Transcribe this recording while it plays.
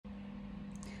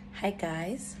Hi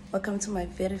guys, welcome to my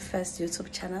very first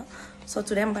YouTube channel. So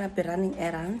today I'm gonna be running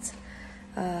errands.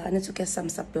 I need to get some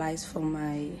supplies for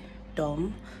my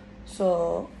dorm,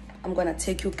 so I'm gonna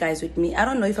take you guys with me. I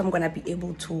don't know if I'm gonna be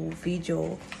able to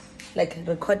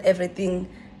record everything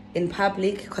in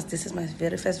public because this is my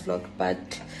very first vlog,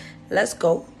 but let's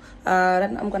go.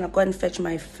 Then I'm gonna go and fetch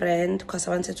my friend because I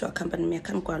wanted to accompany me. I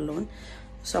can't go alone,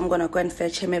 so I'm gonna go and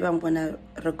fetch him. Maybe I'm gonna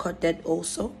record that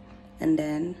also, and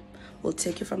then we'll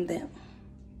take you from there.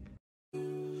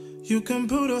 You can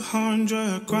put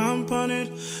 100 grand on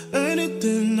it.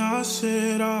 Anything I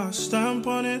said, I stamp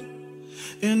on it.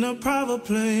 In a private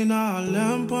plane, I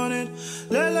lamp on it.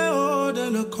 Lele oh,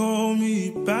 they call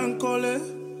me Bankole.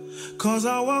 Cause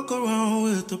I walk around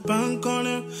with the bank on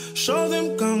him. Show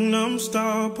them Gangnam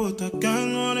Style, put the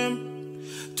gang on him.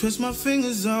 Twist my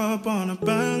fingers up on a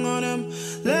bang on him.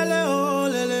 Lele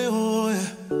oh,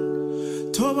 yeah.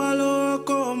 Tobalo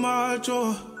ko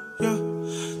macho, yeah.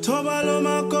 Tobalo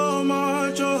mako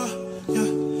macho,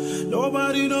 yeah.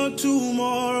 Nobody know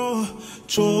tomorrow.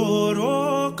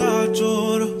 Choro ka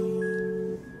choro.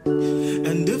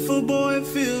 And if a boy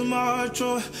feel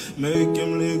macho, make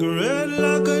him lick red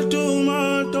like a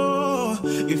tomato.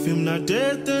 If him not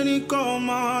dead, then he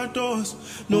comatose.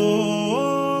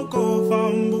 No go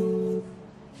fambo.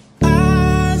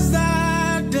 As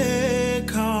that day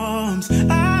comes,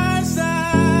 as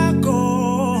I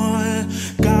go,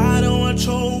 God watch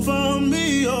over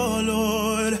me, oh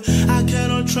Lord. I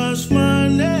cannot trust my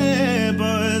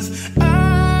neighbors.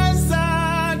 As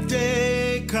that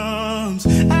day comes,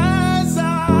 as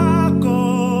I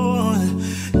go,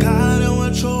 God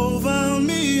watch over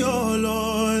me, oh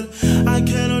Lord. I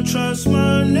cannot trust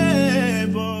my neighbors.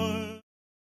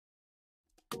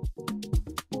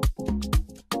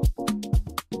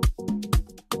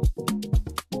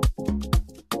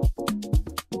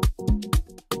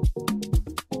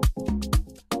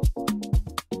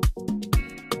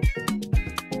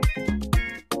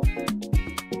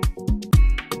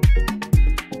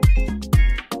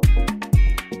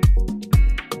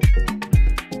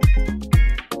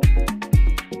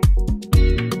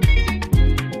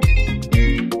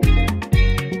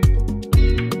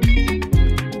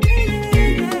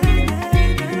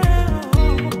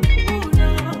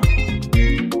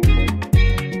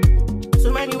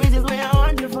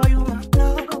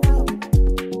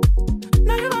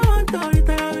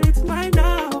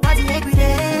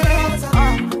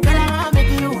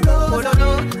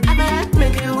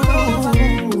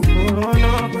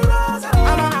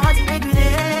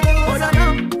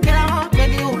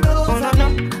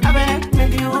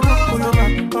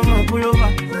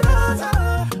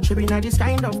 This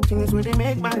kind of things where they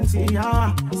make man see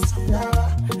ya.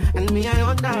 And me, I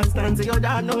understand, so your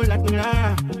dad know like me,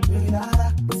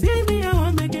 see me, I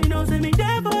want make you know, say me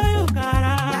there for you,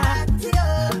 cara.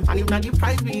 And if not the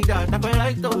price be that, I feel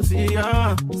like to see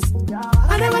ya.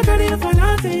 I never tried it for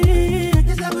nothing.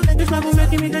 This love will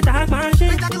make me the dark man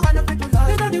shit. This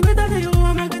not the way that you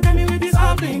want, make me tell me with this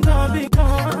all thing,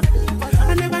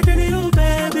 I never tried you,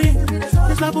 baby.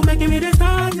 This love will make me the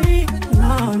starting.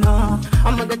 No,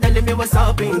 I'm gonna tell me what's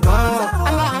up in God.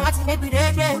 I'm gonna watch it, baby.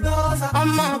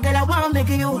 I'm gonna get I wanna make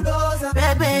you,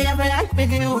 baby. I feel like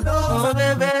making you, oh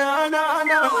baby, oh no.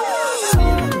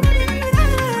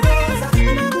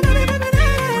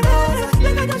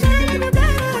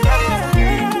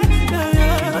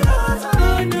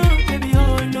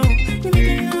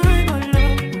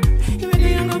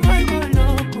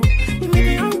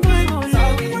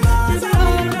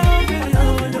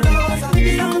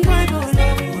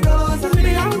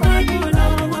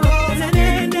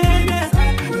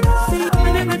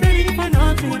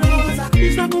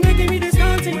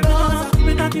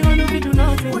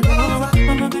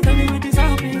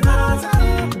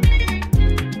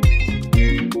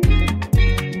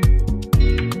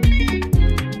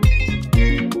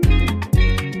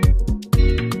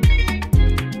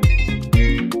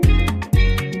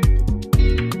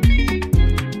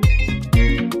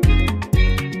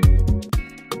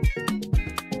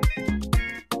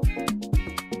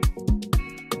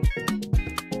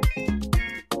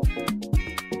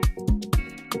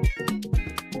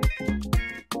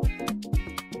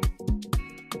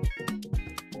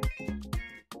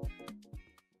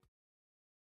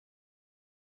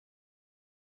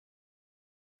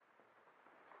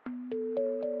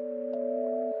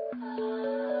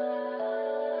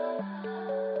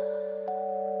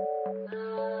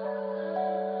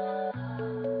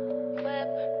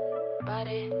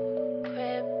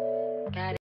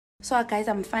 So guys,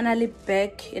 I'm finally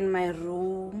back in my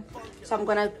room. So I'm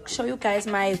gonna show you guys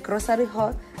my grocery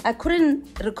haul. I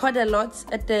couldn't record a lot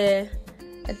at the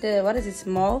at the, what is it,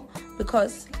 mall,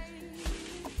 because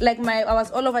like I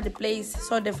was all over the place,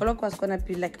 so the vlog was gonna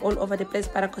be like all over the place,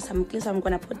 but because I'm clean, so I'm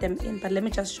gonna put them in. But let me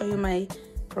just show you my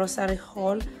grocery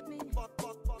haul.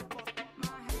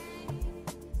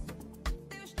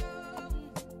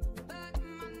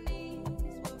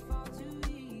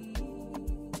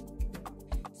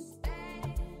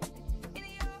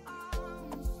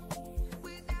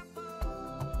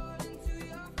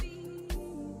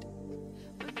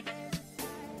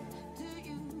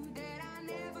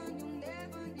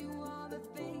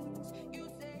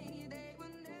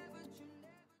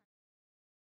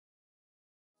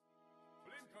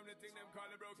 The thing them call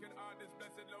a broken heart, this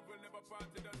blessed love will never part.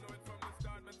 You don't know it from the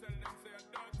start, but tell them say I'm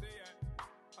dirty,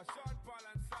 yeah. A Sean Paul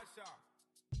and Sasha.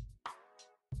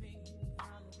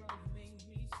 Make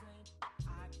me sweat.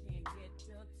 I can't get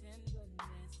to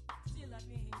tenderness. Still I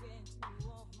can't get you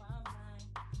off my mind.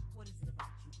 What is it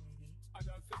about you, baby? I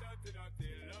just say dirty, dirty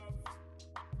love.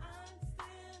 I'm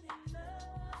still in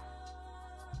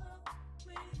love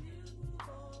with you,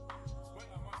 boy. Well,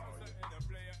 I'm a hustler and a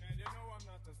player, and you know I'm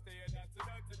not a stayer. That's a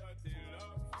dirty, dirty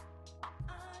love.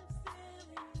 I'm still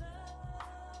in love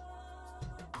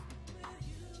with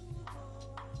you, boy.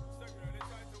 So girl, they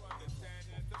try to understand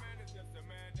that the man is just a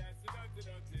man. That's a dirty,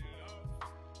 dirty love.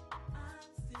 I'm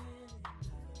still in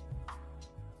love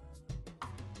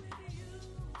with you,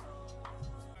 boy.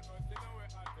 I know you know we're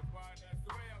at the bar. That's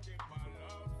the way I give my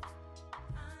love.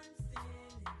 I'm still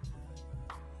in love.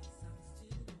 Yes, I'm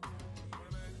still in love. What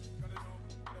a man gotta do,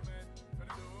 what a man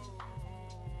gotta do.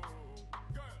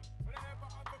 Girl, when I ever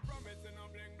have a promise and I'm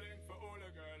bling bling for all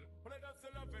a girl. When I just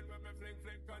love it when me fling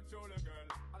fling control a girl.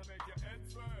 And I make your head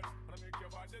swirl, and I make your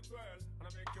body twirl, and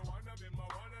I make you wanna be my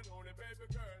one and only baby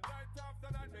girl. Night after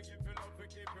night, me give you love to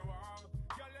keep you warm.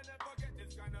 Girl, you never get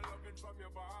this kind of loving from your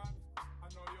bond. I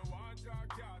know you want your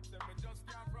cat, and me just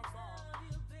can't perform. Love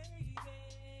you, baby.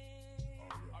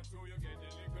 I show you get the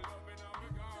little loving of a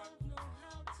God. Don't know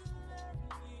how to love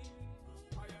me.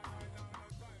 I know no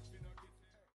time for no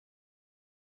kissing.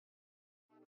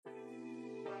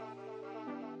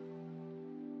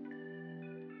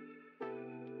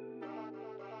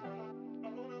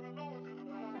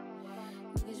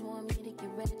 Niggas want me to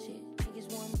get ratchet. Niggas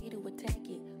want me to attack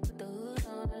it. Put the hood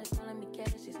on, they calling me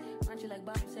Cassius. Aren't you like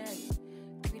Bob Saget?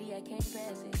 Greedy, I can't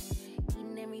pass it.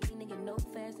 Eating everything, nigga, no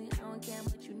fasting. I don't care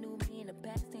what you knew me in the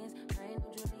past tense. I ain't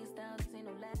no Julia Styles, this ain't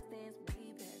no last dance.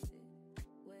 Way past it.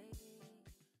 Way.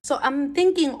 So I'm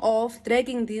thinking of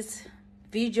dragging this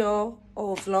video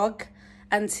or vlog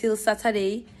until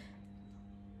Saturday,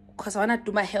 because I want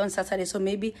to do my hair on Saturday. So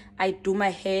maybe I do my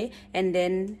hair and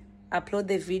then upload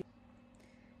the video.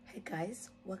 Hey guys,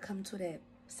 welcome to the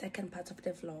second part of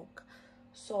the vlog.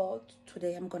 So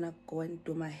today I'm gonna go and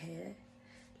do my hair.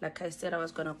 Like I said, I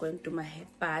was gonna go and do my hair,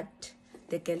 but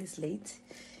the girl is late.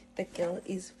 The girl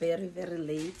is very, very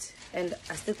late, and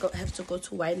I still have to go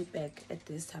to Weinberg at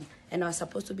this time, and I was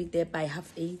supposed to be there by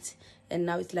 8:30, and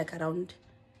now it's like around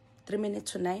 3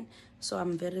 minutes to 9, so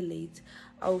I'm very late.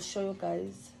 I'll show you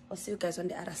guys, I'll see you guys on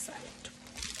the other side.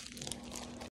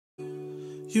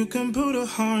 You can put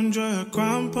 100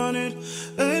 grand on it.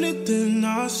 Anything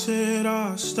I said,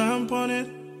 I'll stamp on it.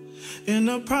 In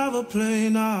a private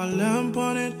plane, I'll lamp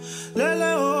on it.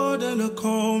 Lele oh, they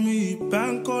call me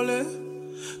Bankole.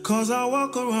 Cause I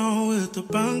walk around with the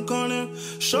bank on him.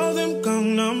 Show them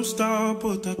Gangnam Style,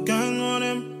 put the gang on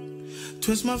him.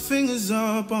 Twist my fingers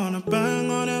up on a bang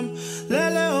on him.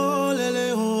 Lele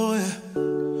oh, yeah.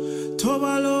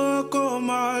 Tobalo ko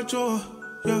macho,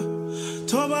 yeah.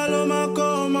 Tobalo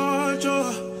mako macho,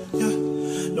 yeah.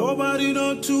 Nobody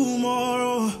know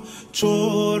tomorrow.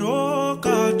 Choro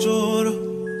ka choro.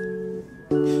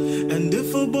 And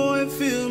if a boy feel